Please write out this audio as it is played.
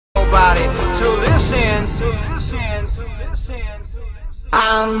everybody to listen.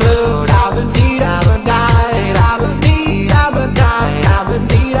 I'm blue, da-ba-dee, da-ba-die, da-ba-dee, da-ba-die,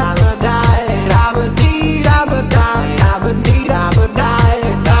 da-ba-dee, da-ba-die, da-ba-dee, da-ba-die, da-ba-dee,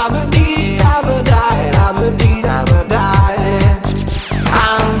 da-ba-die, da-ba-dee, da-ba-die, da-ba-dee, da-ba-die.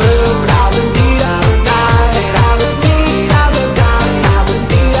 I'm blue, da-ba-dee, da-ba-die, da-ba-dee, da-ba-die,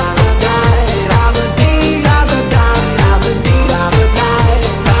 da-ba-dee, da-ba-die, da-ba-dee, da-ba-die, da-ba-dee, da-ba-die,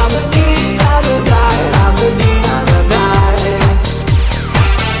 da-ba-dee, da-ba-die, da-ba-dee, da-ba-die.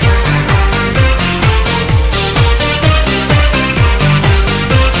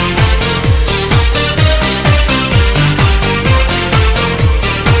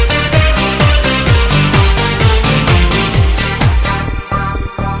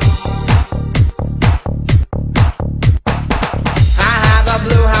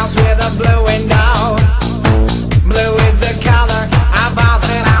 Blue window. Blue is the color of all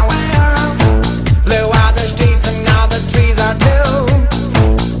that I wear. Blue are the streets and all the trees are blue.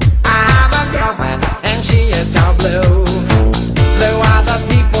 I have a girlfriend and she is so blue. Blue are the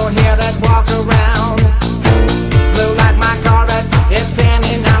people here that walk around. Blue like my Corvette, it's in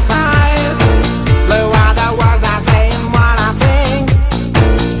and outside. Blue are the words I say and what I think.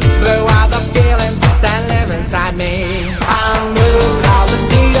 Blue are the feelings that live inside me. I'm blue, all the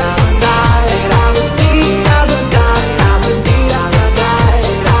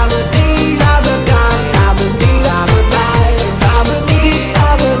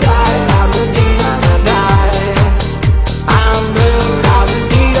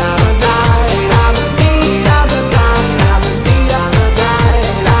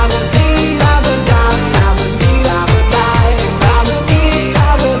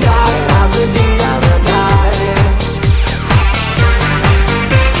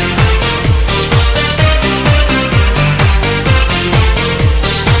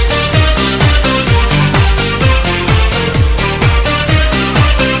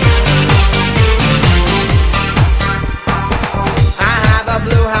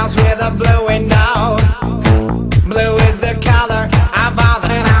blue window. Blue is the color of all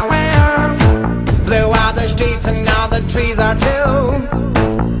that I wear. Blue are the streets and all the trees are too.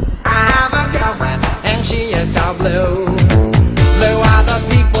 I have a girlfriend and she is so blue. Blue are the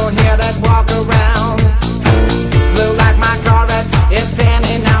people here that walk around. Blue like my Corvette, it's in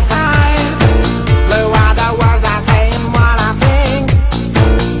and outside. Blue are the words I say and what I think.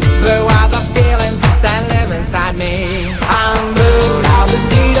 Blue are the feelings that live inside me. I'm blue,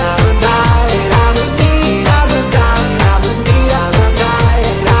 da-ba-dee-da.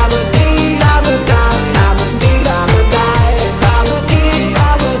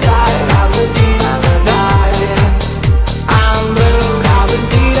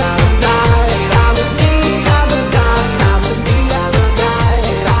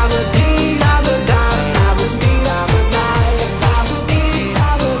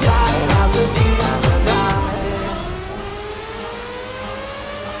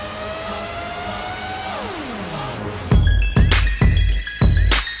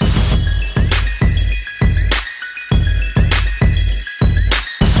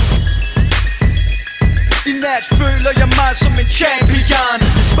 Føler jeg mig som en champion.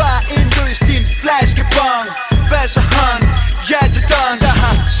 Spar indløs din flaskebong. Hvad så hånd? Ja, det er done. Der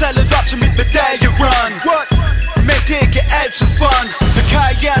har salget op til mit medaljerun. Men det er ikke altid fun. Når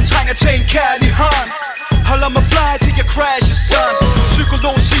karrieren trænger til en kærlig hånd. Holder mig fly til jeg crasher, son.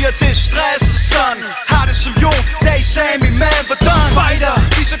 Psykologen siger det er stress, son. Har det som Jon, da I sagde min mand var done. Fighter,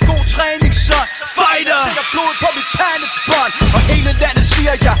 lige så god træning, son. Fighter, tækker blod på mit pandebånd. Og hele landet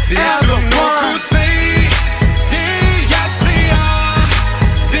siger jeg hvis du nu kunne se jeg siger,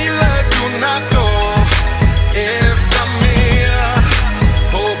 ville du nok gå efter mere.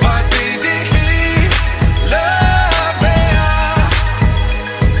 Håber det hele værd.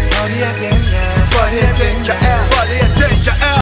 For det er den jeg er.